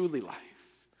is truly life,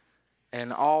 and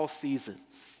in all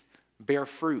seasons bear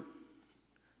fruit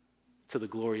to the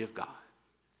glory of God.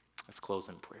 Let's close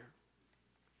in prayer.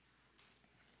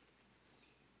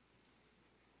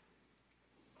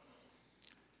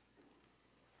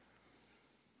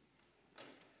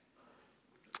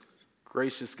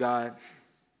 Gracious God,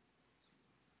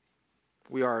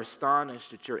 we are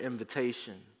astonished at your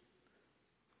invitation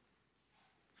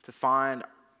to find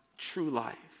true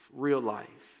life, real life,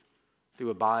 through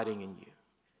abiding in you.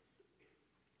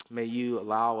 May you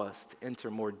allow us to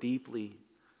enter more deeply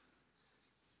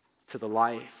to the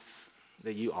life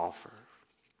that you offer,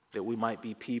 that we might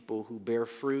be people who bear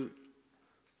fruit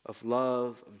of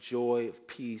love, of joy, of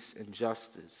peace, and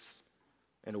justice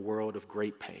in a world of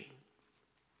great pain.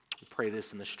 We pray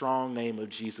this in the strong name of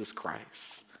Jesus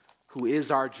Christ, who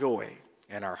is our joy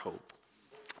and our hope.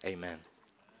 Amen.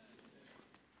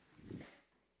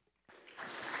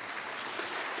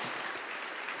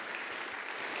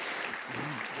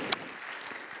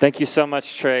 Thank you so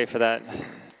much, Trey, for that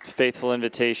faithful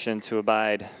invitation to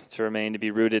abide, to remain, to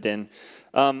be rooted in.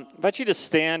 I invite you to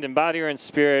stand in body or in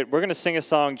spirit. We're going to sing a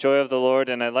song, Joy of the Lord,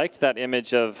 and I liked that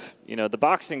image of, the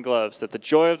boxing gloves, that the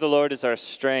joy of the Lord is our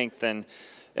strength, and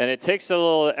it takes a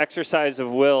little exercise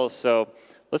of will, so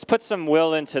let's put some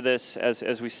will into this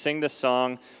as we sing this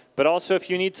song. But also, if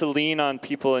you need to lean on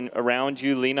people around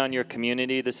you, lean on your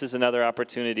community, this is another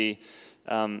opportunity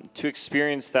to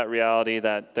experience that reality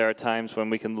that there are times when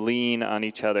we can lean on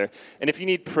each other. And if you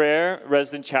need prayer,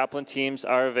 resident chaplain teams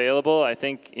are available, I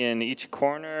think, in each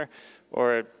corner,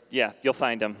 or, you'll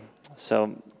find them.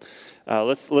 So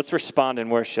let's respond in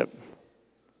worship.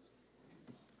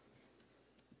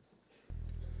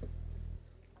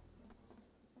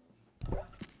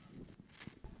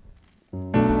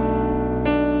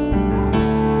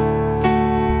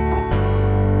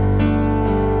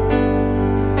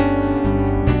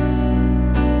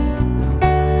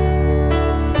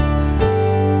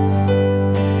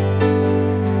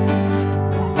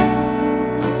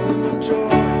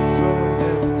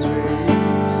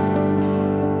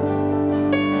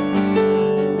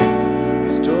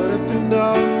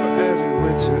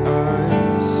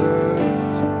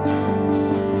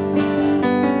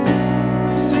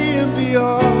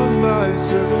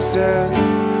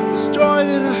 This joy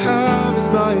that I have is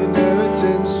my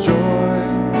inheritance joy.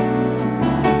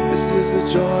 This is the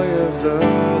joy of the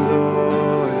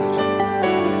Lord.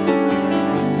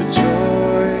 The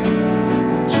joy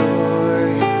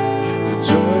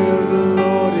of the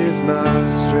Lord is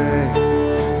my strength.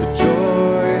 The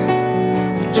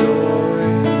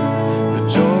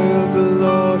joy of the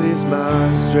Lord is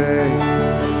my strength.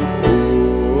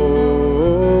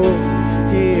 Oh,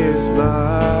 He is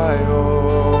my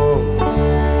hope.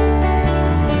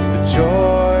 The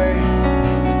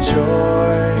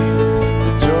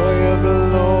joy of the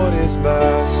Lord is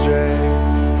my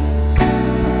strength.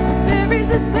 There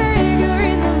is a Savior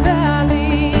in the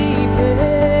valley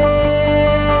place.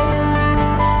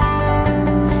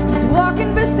 He's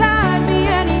walking beside me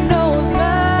and He knows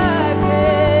my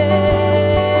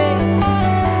pain.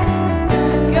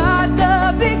 God,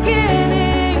 the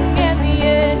beginning and the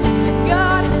end.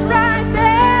 God, right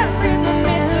there in the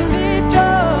midst of it,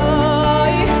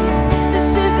 joy. This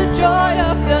is the joy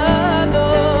of the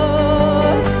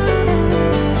Lord.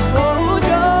 Oh,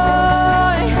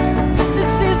 joy.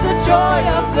 This is the joy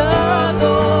of the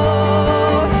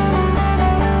Lord.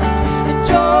 The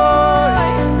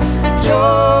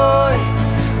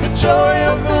joy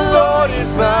of the Lord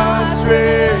is my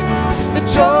strength. The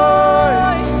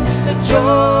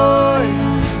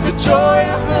joy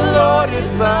of the Lord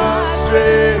is my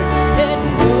strength. And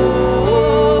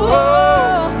oh,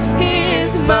 He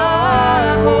is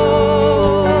my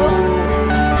hope.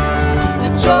 The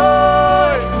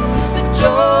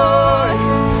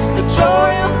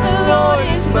joy of the Lord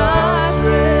is my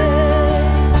strength.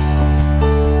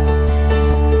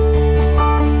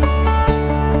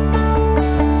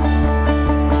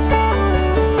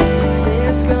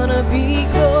 There's gonna be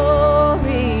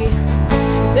glory.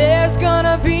 There's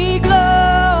gonna be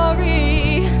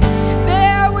glory.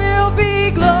 There will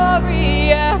be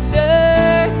glory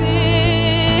after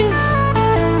this.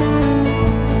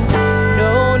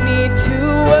 No need to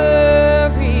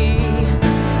worry.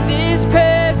 This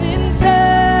present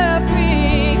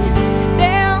suffering.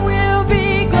 There will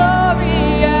be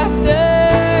glory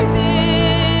after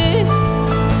this.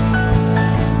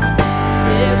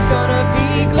 There's gonna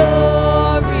be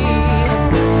glory.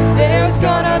 There's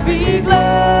gonna be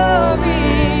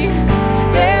glory.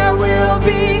 There will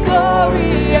be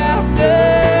glory after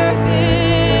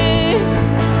this.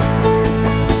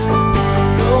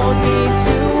 No need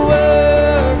to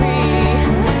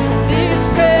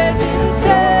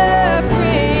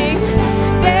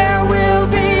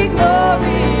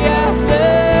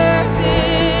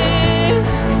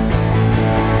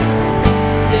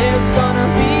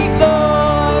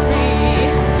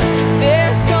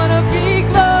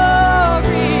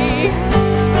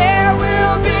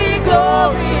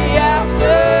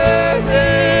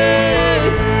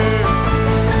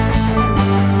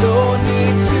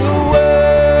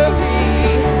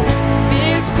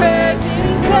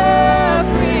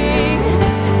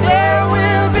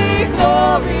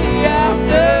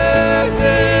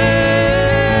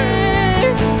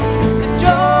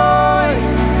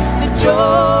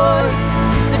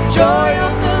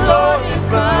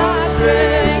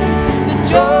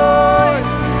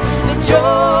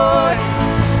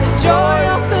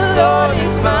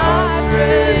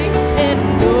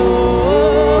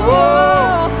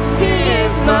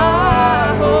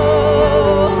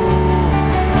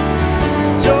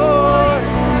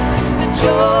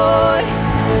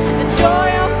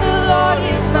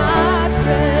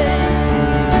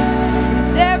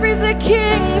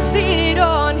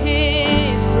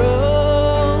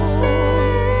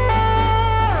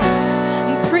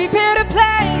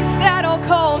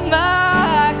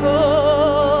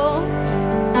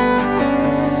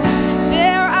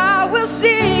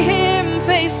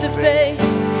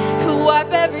face, who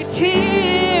wipe every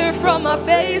tear from my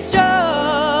face.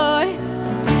 Joy,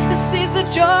 this is the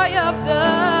joy of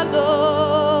the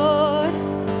Lord.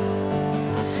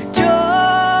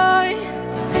 Joy,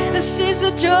 this is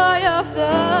the joy of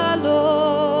the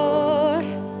Lord.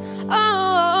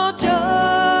 Oh,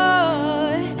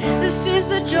 joy, this is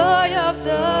the joy of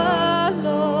the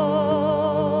Lord.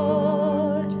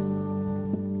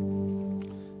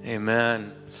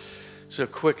 Amen. So, a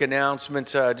quick announcement,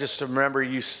 just to remember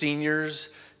you seniors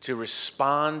to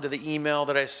respond to the email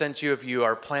that I sent you if you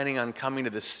are planning on coming to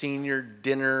the senior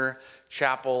dinner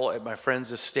chapel at my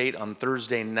friend's estate on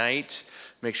Thursday night.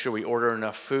 Make sure we order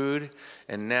enough food.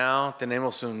 And now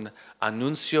tenemos un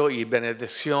anuncio y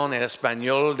benedicción en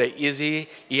español de Izzy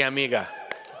y Amiga.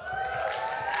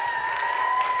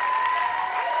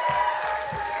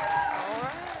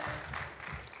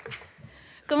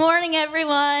 Good morning,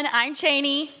 everyone. I'm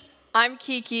Cheney. I'm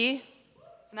Kiki.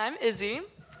 And I'm Izzy.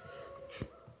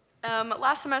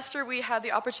 Last semester, we had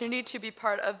the opportunity to be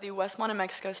part of the Westmont in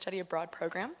Mexico Study Abroad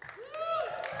program.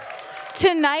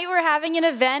 Tonight, we're having an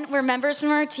event where members from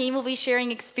our team will be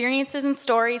sharing experiences and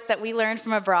stories that we learned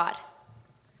from abroad.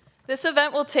 This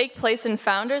event will take place in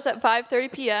Founders at 5:30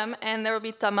 p.m., and there will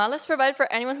be tamales provided for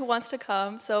anyone who wants to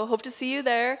come, so hope to see you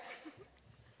there.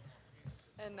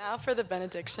 And now for the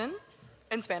benediction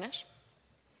in Spanish.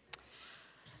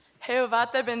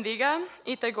 Jehová te bendiga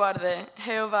y te guarde.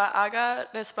 Jehová haga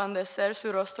resplandecer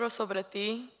su rostro sobre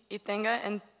ti y tenga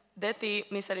de ti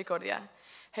misericordia.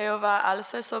 Jehová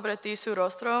alce sobre ti su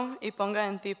rostro y ponga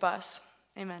en ti paz.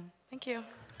 Amen. Thank you.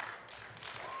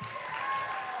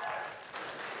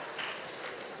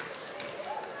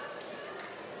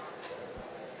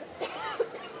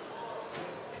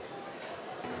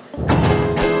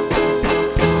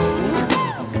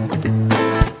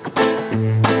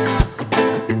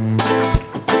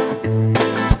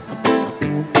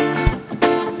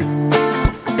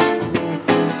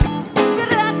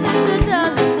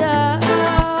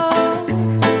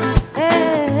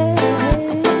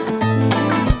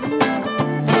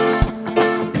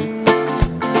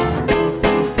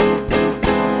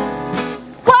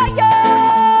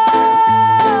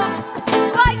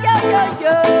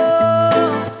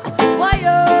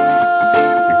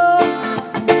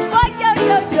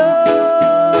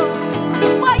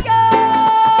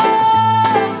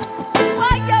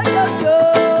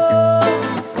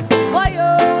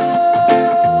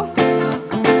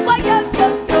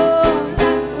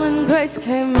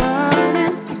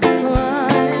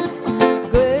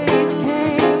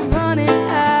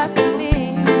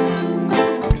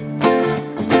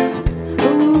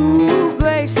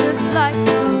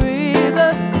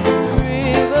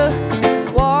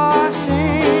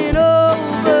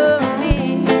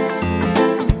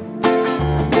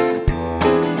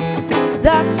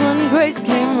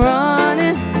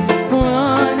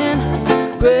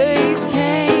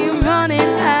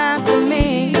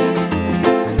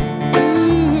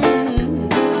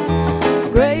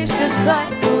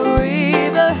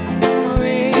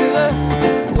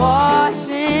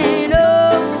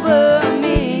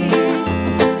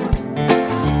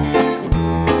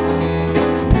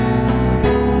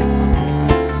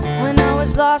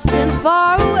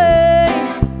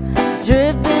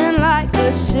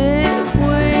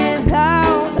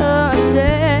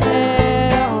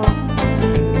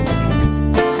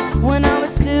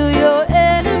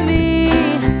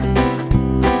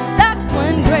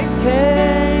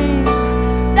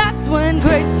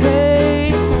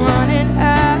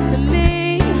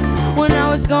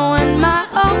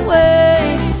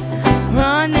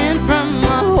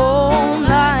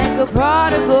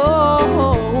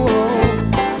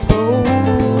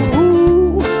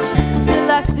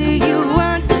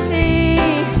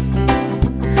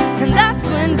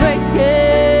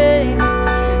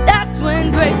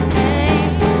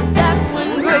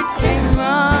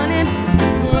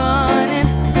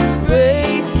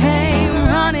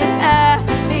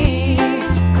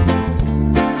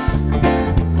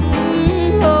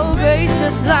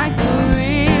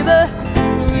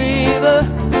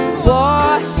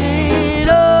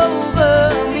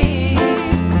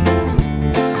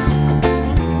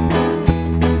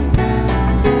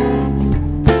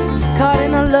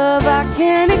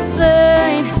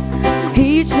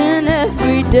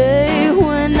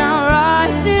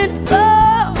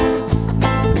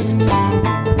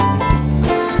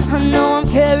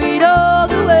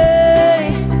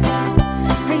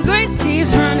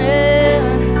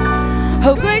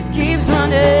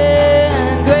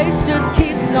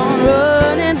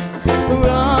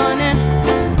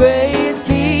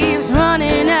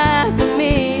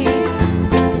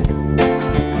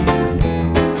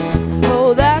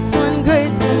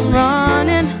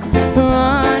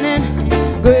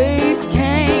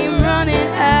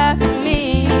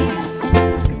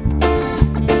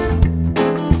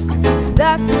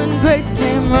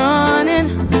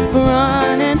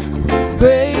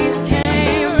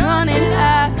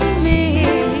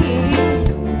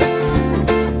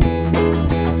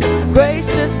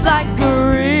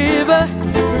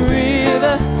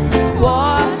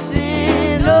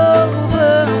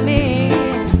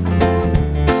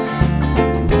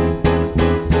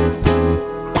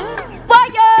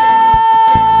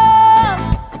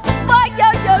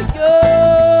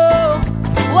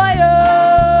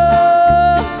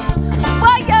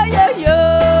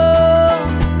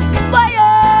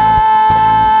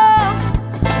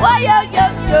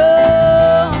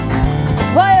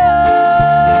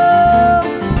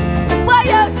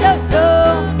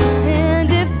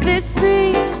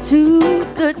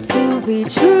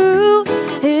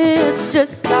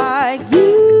 just like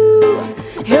you.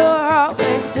 You're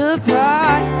always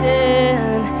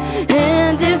surprising.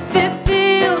 And if it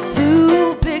feels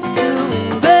too big to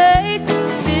embrace,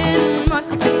 it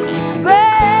must be grace.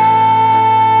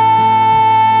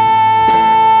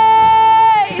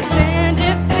 And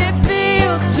if it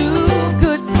feels too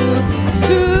good to be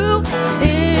true,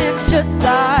 it's just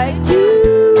like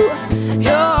you.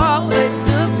 You're always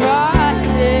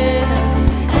surprising.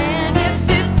 And if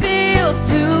it feels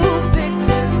too big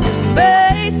to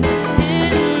embrace,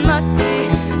 it must be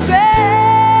grace.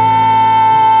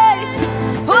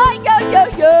 Oh, yo, yo,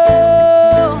 yo.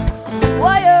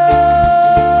 Why, yo.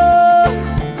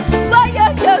 Why, yo,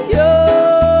 yo, yo.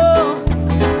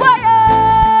 Why, yo.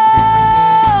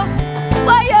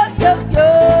 Why, yo, yo, yo.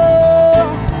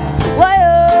 Why,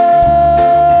 yo.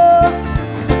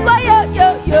 Why, yo, yo,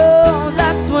 yo.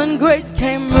 That's when grace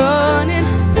came running.